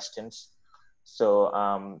 7 questions. So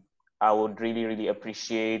I would really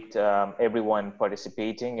appreciate everyone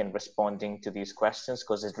participating and responding to these questions,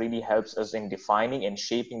 because it really helps us in defining and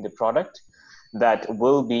shaping the product that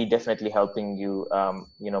will be definitely helping you,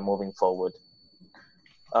 moving forward.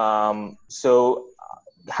 So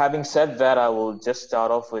having said that, I will just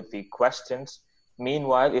start off with the questions.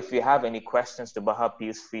 Meanwhile, if you have any questions to Baha,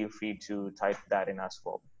 please feel free to type that in as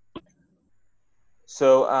well.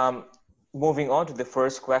 So moving on to the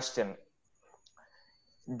first question.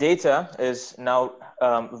 Data is now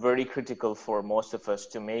very critical for most of us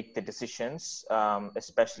to make the decisions,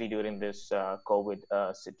 especially during this COVID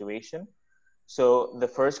situation. So the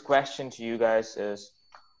first question to you guys is,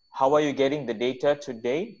 how are you getting the data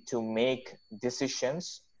today to make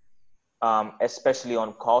decisions, especially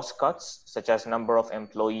on cost cuts, such as number of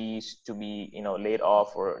employees to be laid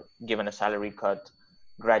off or given a salary cut,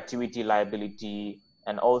 gratuity liability,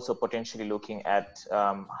 and also potentially looking at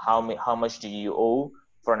how much do you owe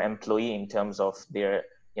for an employee in terms of their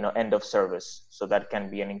end of service. So that can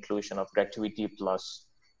be an inclusion of gratuity plus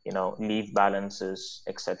leave balances,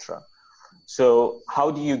 etc. So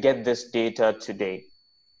how do you get this data today?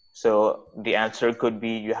 So the answer could be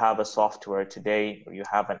you have a software today, or you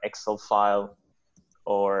have an Excel file,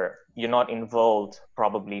 or you're not involved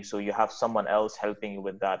probably, so you have someone else helping you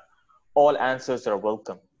with that. All answers are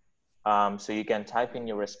welcome. So you can type in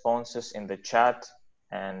your responses in the chat,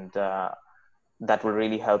 and that will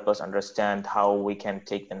really help us understand how we can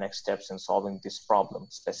take the next steps in solving this problem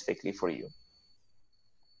specifically for you.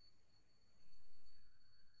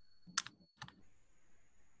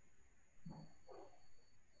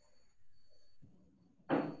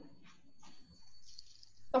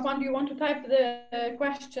 Someone, do you want to type the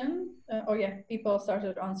question? Oh yeah, people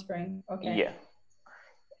started answering. Okay. Yeah.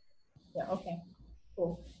 Yeah. Okay.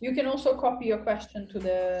 Cool. You can also copy your question to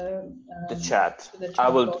the chat. To the chat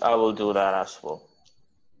I will do that as well.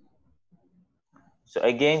 So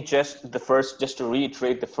again, just to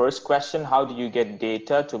reiterate the first question, how do you get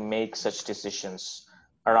data to make such decisions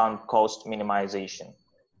around cost minimization?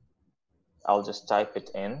 I'll just type it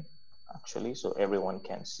in actually so everyone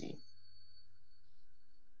can see.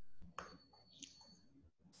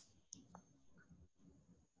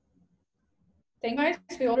 Thank you guys.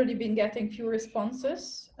 We've already been getting few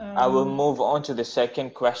responses. I will move on to the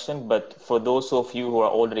second question, but for those of you who are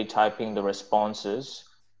already typing the responses,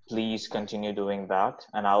 please continue doing that,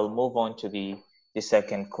 and I'll move on to the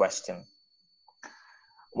second question.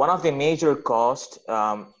 One of the major costs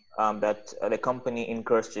that the company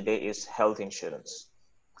incurs today is health insurance.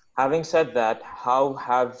 Having said that, how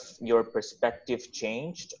have your perspective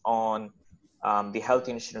changed on the health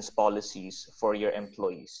insurance policies for your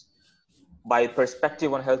employees? By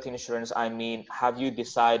perspective on health insurance, I mean, have you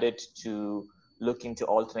decided to look into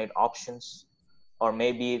alternate options? Or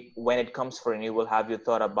maybe when it comes for renewal, have you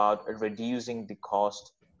thought about reducing the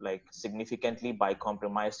cost like significantly by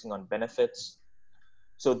compromising on benefits?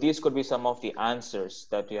 So these could be some of the answers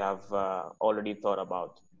that you have already thought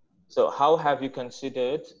about. So how have you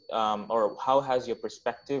considered, or how has your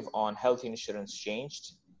perspective on health insurance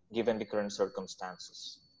changed given the current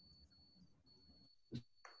circumstances?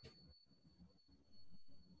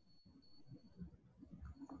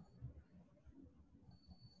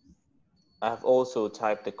 I've also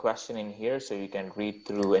typed the question in here so you can read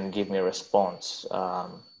through and give me a response.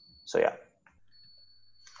 So yeah.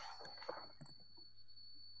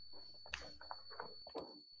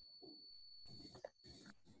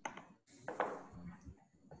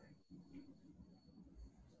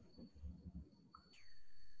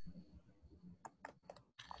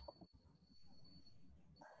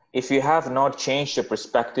 If you have not changed your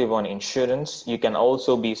perspective on insurance, you can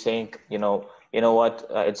also be saying, you know what,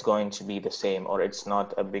 it's going to be the same, or it's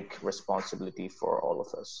not a big responsibility for all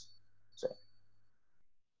of us. So.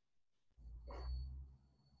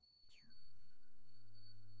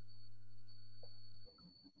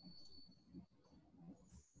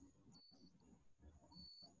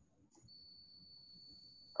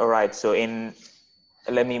 All right, so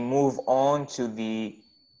let me move on to the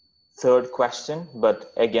third question.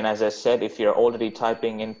 But again, as I said, if you're already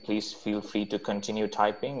typing in, please feel free to continue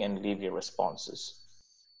typing and leave your responses.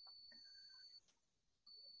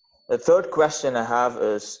 The third question I have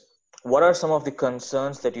is, what are some of the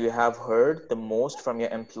concerns that you have heard the most from your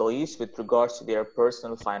employees with regards to their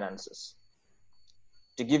personal finances?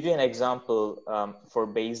 To give you an example, for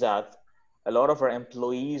Bayzat, a lot of our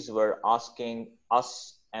employees were asking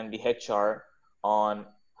us and the HR on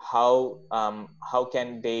how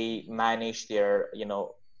can they manage their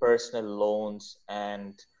personal loans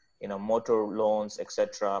and motor loans,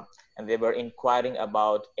 etc. And they were inquiring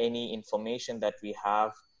about any information that we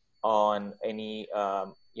have on any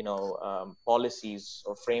policies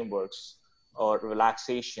or frameworks or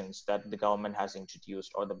relaxations that the government has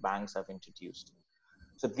introduced or the banks have introduced.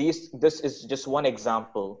 So this is just one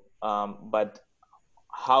example, but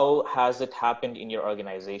how has it happened in your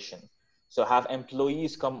organization? So have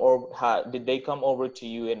employees come over, did they come over to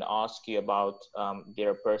you and ask you about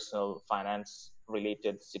their personal finance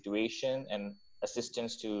related situation and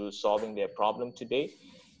assistance to solving their problem today?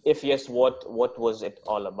 If yes, what was it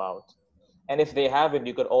all about? And if they haven't,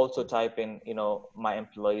 you could also type in, my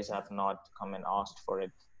employees have not come and asked for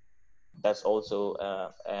it. That's also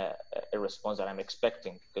a response that I'm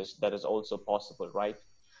expecting, because that is also possible, right?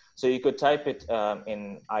 So you could type it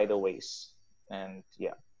in either ways. And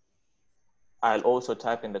yeah, I'll also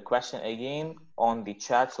type in the question again on the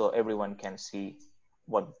chat so everyone can see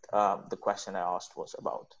what the question I asked was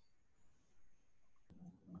about.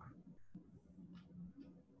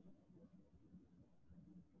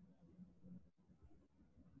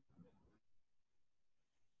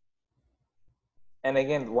 And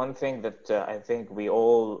again, one thing that I think we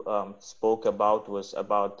all spoke about was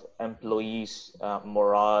about employees'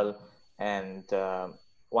 morale. And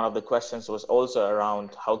one of the questions was also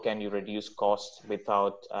around how can you reduce costs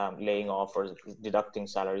without laying off or deducting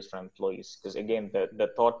salaries from employees? Because again,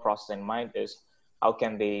 the thought process in mind is how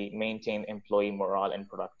can they maintain employee morale and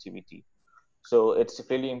productivity? So it's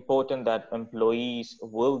really important that employees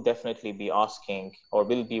will definitely be asking, or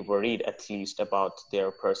will be worried at least, about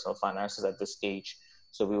their personal finances at this stage.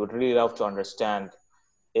 So we would really love to understand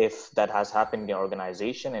if that has happened in your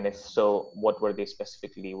organization, and if so, what were they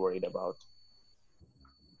specifically worried about?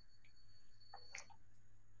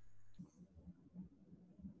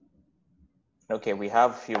 Okay, we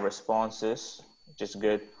have a few responses, which is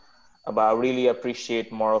good, but I really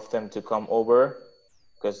appreciate more of them to come over,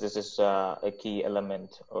 because this is a key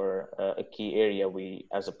element or a key area we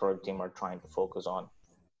as a product team are trying to focus on.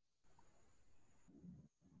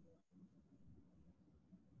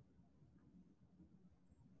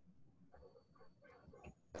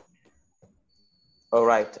 All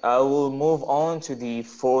right, I will move on to the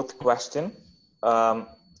fourth question.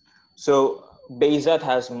 So Bayzat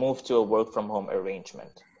has moved to a work from home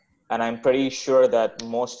arrangement, and I'm pretty sure that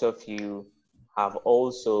most of you have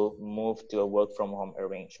also moved to a work from home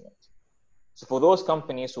arrangement. So for those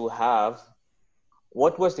companies who have,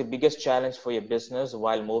 what was the biggest challenge for your business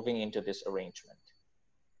while moving into this arrangement?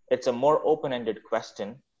 It's a more open-ended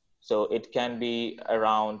question. So it can be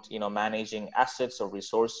around, managing assets or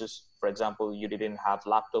resources. For example, you didn't have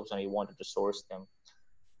laptops and you wanted to source them,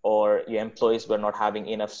 or your employees were not having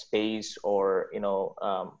enough space, or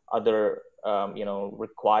other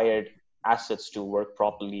required assets to work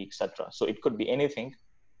properly, etc. So it could be anything.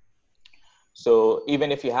 So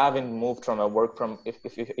even if you haven't moved from a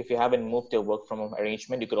if you haven't moved to a work from home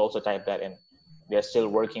arrangement, you could also type that in. They're still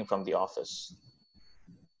working from the office.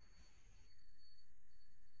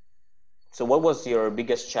 So what was your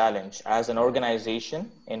biggest challenge as an organization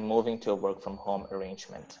in moving to a work from home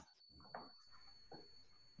arrangement?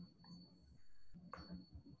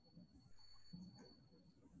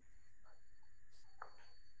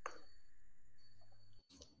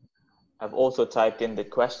 I've also typed in the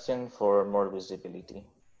question for more visibility.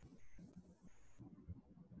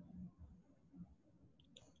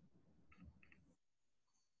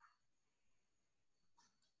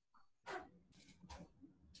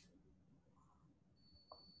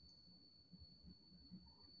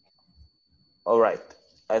 All right,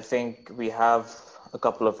 I think we have a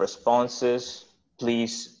couple of responses.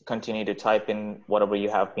 Please continue to type in whatever you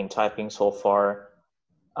have been typing so far.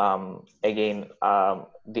 I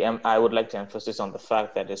would like to emphasize on the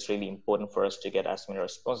fact that it's really important for us to get as many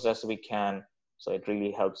responses as we can. So it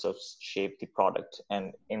really helps us shape the product.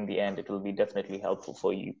 And in the end, it will be definitely helpful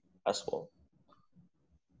for you as well.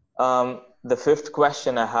 The fifth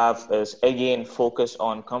question I have is, again, focus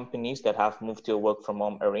on companies that have moved to a work from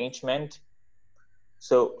home arrangement.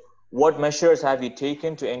 So what measures have you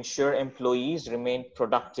taken to ensure employees remain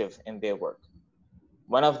productive in their work?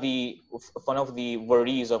 One of the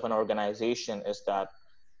worries of an organization is that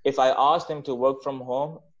if I ask them to work from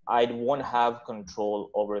home, I won't have control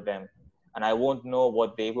over them and I won't know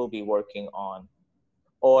what they will be working on.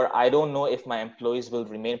 Or I don't know if my employees will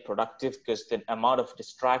remain productive because the amount of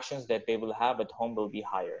distractions that they will have at home will be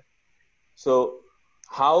higher. So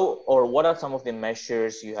how or what are some of the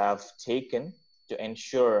measures you have taken to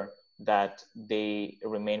ensure that they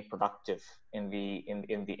remain productive in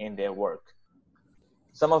their work?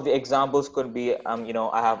 Some of the examples could be,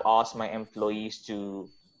 I have asked my employees to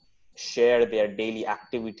share their daily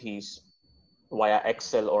activities via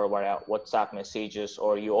Excel or via WhatsApp messages,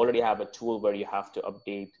 or you already have a tool where you have to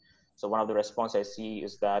update. So one of the response I see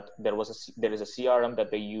is that there is a CRM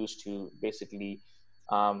that they use to basically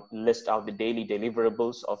list out the daily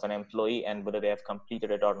deliverables of an employee and whether they have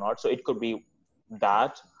completed it or not. So it could be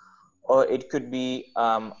that, or it could be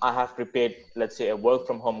I have prepared, let's say, a work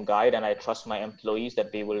from home guide, and I trust my employees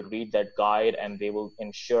that they will read that guide and they will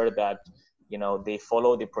ensure that they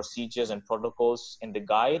follow the procedures and protocols in the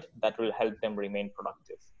guide that will help them remain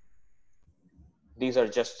productive. These are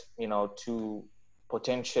just two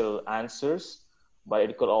potential answers, but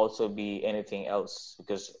it could also be anything else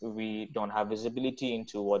because we don't have visibility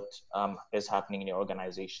into what is happening in your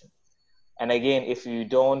organization. And again, if you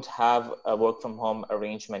don't have a work from home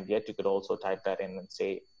arrangement yet, you could also type that in and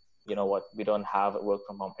say, you know what, we don't have a work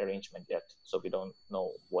from home arrangement yet, so we don't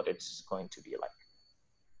know what it's going to be like.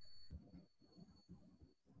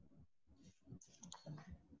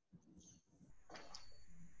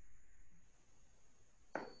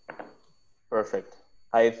 Perfect.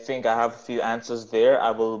 I think I have a few answers there.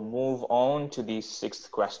 I will move on to the sixth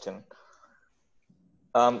question.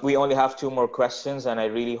 We only have two more questions, and I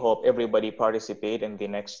really hope everybody participate in the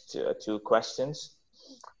next two questions.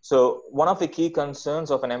 So one of the key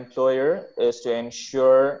concerns of an employer is to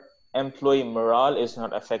ensure employee morale is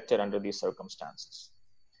not affected under these circumstances.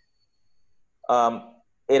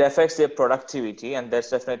 It affects their productivity, and that's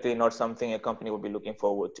definitely not something a company would be looking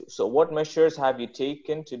forward to. So what measures have you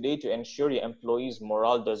taken today to ensure your employees'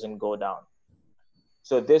 morale doesn't go down?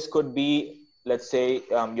 So this could be, let's say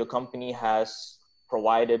your company has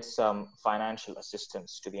provided some financial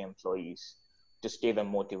assistance to the employees to stay them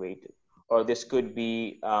motivated. Or this could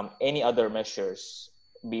be any other measures,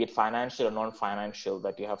 be it financial or non-financial,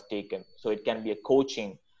 that you have taken. So it can be a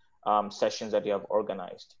coaching sessions that you have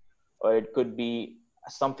organized. Or it could be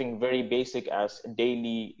something very basic as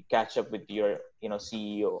daily catch up with your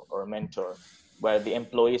CEO or mentor, where the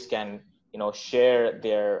employees can share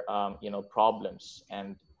their problems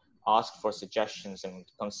and ask for suggestions and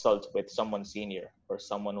consult with someone senior or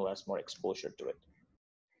someone who has more exposure to it.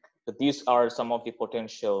 So these are some of the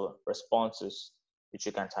potential responses which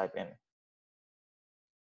you can type in.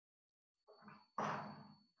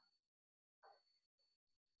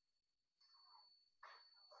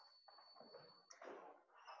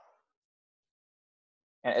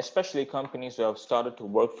 And especially companies who have started to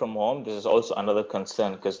work from home, this is also another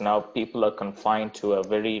concern because now people are confined to a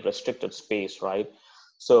very restricted space, right?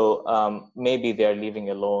 So maybe they're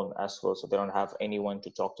living alone as well, so they don't have anyone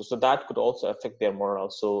to talk to. So that could also affect their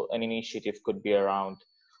morale. So an initiative could be around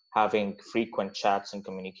having frequent chats and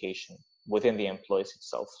communication within the employees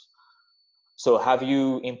itself. So have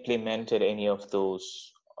you implemented any of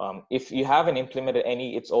those? If you haven't implemented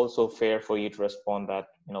any, it's also fair for you to respond that,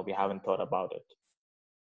 we haven't thought about it.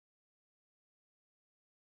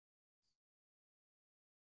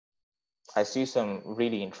 I see some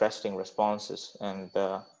really interesting responses, and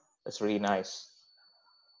it's really nice.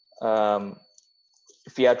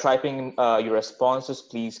 If you are typing your responses,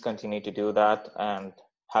 please continue to do that. And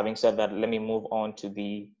having said that, let me move on to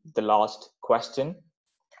the last question.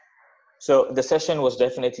 So the session was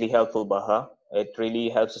definitely helpful, Baha. It really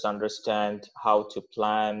helps us understand how to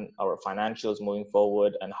plan our financials moving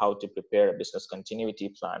forward and how to prepare a business continuity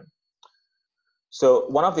plan. So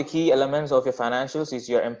one of the key elements of your financials is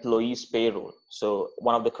your employees' payroll. So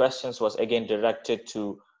one of the questions was again directed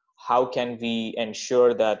to how can we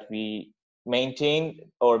ensure that we maintain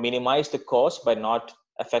or minimize the cost by not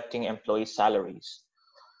affecting employee salaries.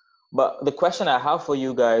 But the question I have for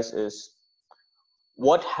you guys is,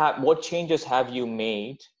 what changes have you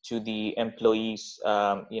made to the employees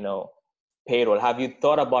payroll? Have you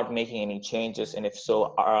thought about making any changes, and if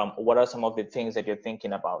so, what are some of the things that you're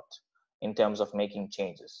thinking about in terms of making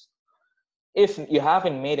changes? If you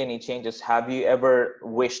haven't made any changes, have you ever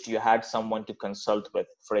wished you had someone to consult with?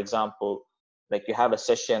 For example, like you have a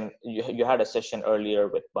session, you had a session earlier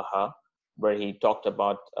with Baha where he talked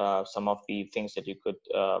about some of the things that you could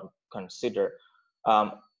consider.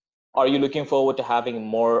 Are you looking forward to having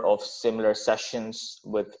more of similar sessions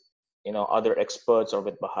with other experts or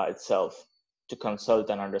with Baha itself to consult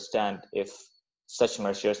and understand if such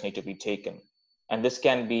measures need to be taken? And this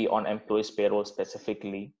can be on employees' payroll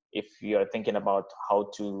specifically, if you are thinking about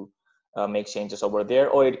how to make changes over there,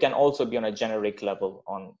 or it can also be on a generic level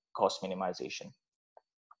on cost minimization.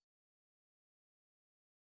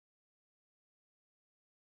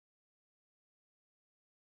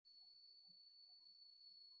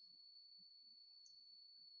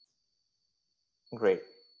 Great.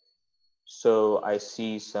 So I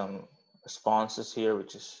see some responses here,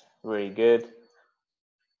 which is very good.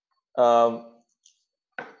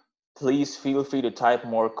 Please feel free to type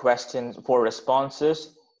more questions for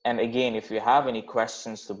responses. And again, if you have any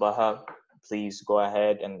questions to Baha, please go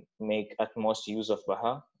ahead and make utmost use of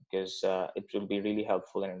Baha, because it will be really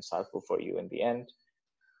helpful and insightful for you in the end.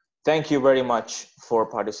 Thank you very much for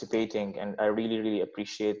participating, and I really, really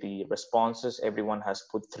appreciate the responses everyone has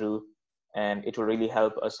put through, and it will really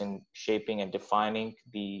help us in shaping and defining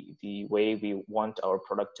the way we want our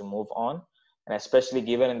product to move on. And especially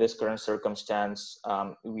given in this current circumstance,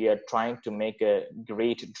 we are trying to make a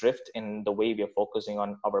great drift in the way we are focusing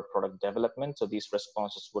on our product development. So these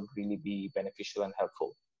responses would really be beneficial and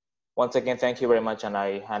helpful. Once again, thank you very much, and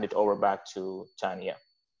I hand it over back to Tanya.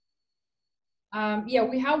 Yeah,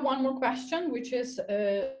 we have one more question, which is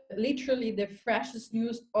literally the freshest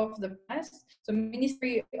news of the press. So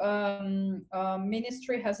ministry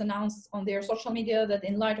has announced on their social media that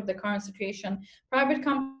in light of the current situation, private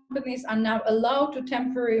companies are now allowed to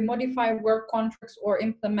temporarily modify work contracts or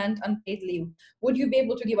implement unpaid leave. Would you be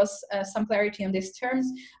able to give us some clarity on these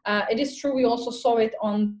terms? It is true, we also saw it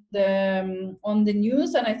on the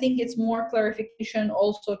news, and I think it's more clarification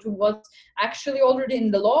also to what's actually already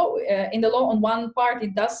in the law. On one part,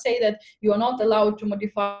 it does say that you are not allowed to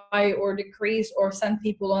modify or decrease or send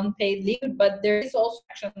people on paid leave, but there is also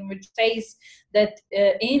action which says that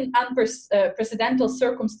in unprecedented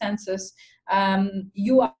circumstances,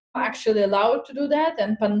 you are actually allowed to do that,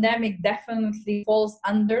 and pandemic definitely falls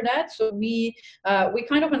under that. So we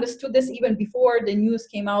kind of understood this even before the news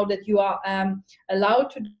came out that you are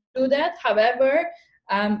allowed to do that. However,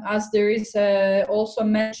 as there is also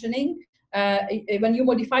mentioning, when you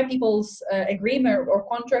modify people's agreement or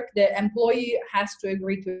contract, the employee has to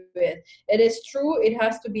agree to it. It is true, it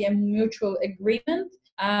has to be a mutual agreement,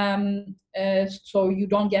 so you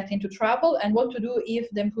don't get into trouble. And what to do if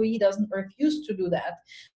the employee doesn't refuse to do that?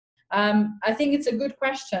 I think it's a good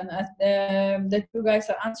question that you guys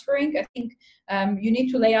are answering. I think you need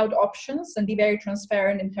to lay out options and be very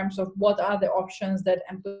transparent in terms of what are the options that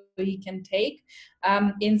employee can take.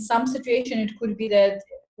 In some situation, it could be that,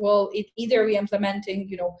 well, either we're implementing,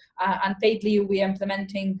 unpaid leave, we're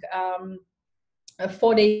implementing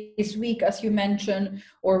 4 days a week, as you mentioned,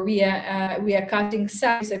 or we are cutting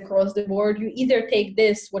salaries across the board. You either take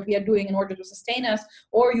this, what we are doing in order to sustain us,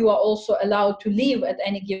 or you are also allowed to leave at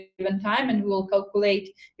any given time, and we will calculate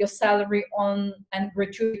your salary on and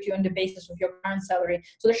gratuity on the basis of your current salary.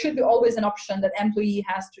 So there should be always an option that employee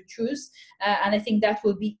has to choose, and I think that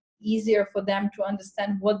will be easier for them to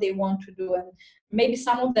understand what they want to do. And maybe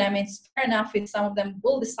some of them, it's fair enough if some of them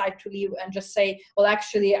will decide to leave and just say, well,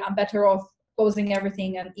 actually, I'm better off closing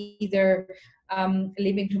everything and either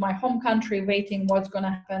leaving to my home country, waiting what's going to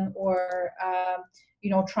happen, or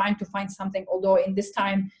trying to find something. Although in this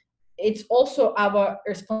time, it's also our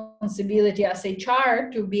responsibility as HR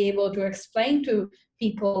to be able to explain to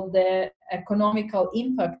people the economical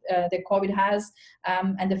impact that COVID has,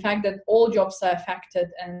 and the fact that all jobs are affected,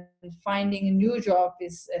 and finding a new job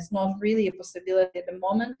is not really a possibility at the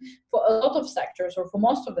moment for a lot of sectors, or for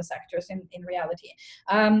most of the sectors in reality.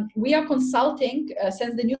 We are consulting,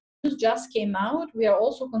 since the news just came out, we are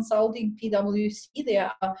also consulting PwC. They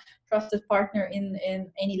are a trusted partner in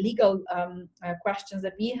any legal questions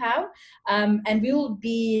that we have. And we will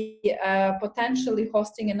be potentially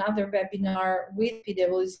hosting another webinar with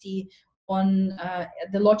PwC on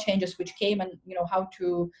the law changes which came, and how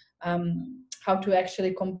to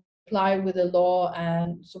actually comply with the law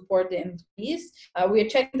and support the employees. We are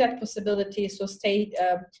checking that possibility, so stay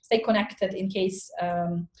connected in case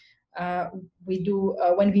we do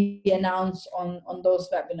when we announce on those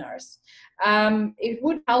webinars. It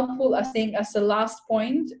would helpful, I think, as a last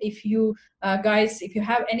point, if you guys, if you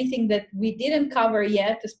have anything that we didn't cover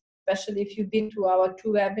yet, especially if you've been to our 2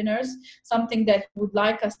 webinars, something that you would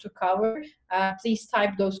like us to cover, please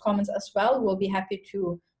type those comments as well. We'll be happy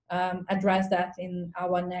to address that in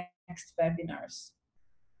our next webinars.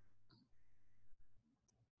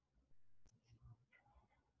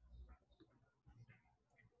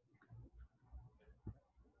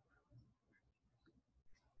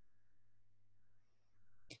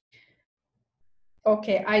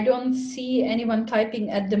 Okay, I don't see anyone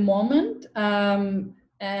typing at the moment.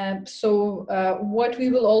 What we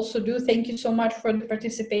will also do, thank you so much for the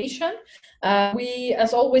participation. We,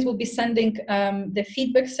 as always, will be sending the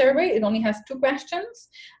feedback survey. It only has 2 questions.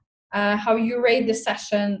 How you rate the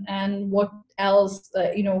session, and what else,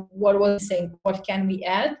 what was missing, what can we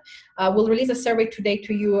add. We'll release a survey today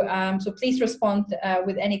to you, so please respond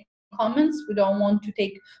with any comments. We don't want to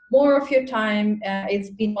take more of your time.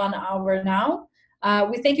 It's been 1 hour now.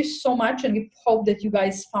 We thank you so much, and we hope that you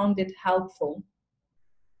guys found it helpful.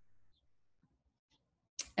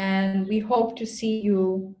 And we hope to see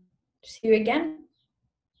you again.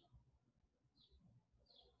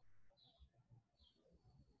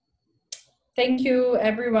 Thank you,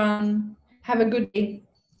 everyone. Have a good day.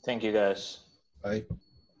 Thank you, guys. Bye.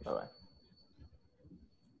 Bye-bye.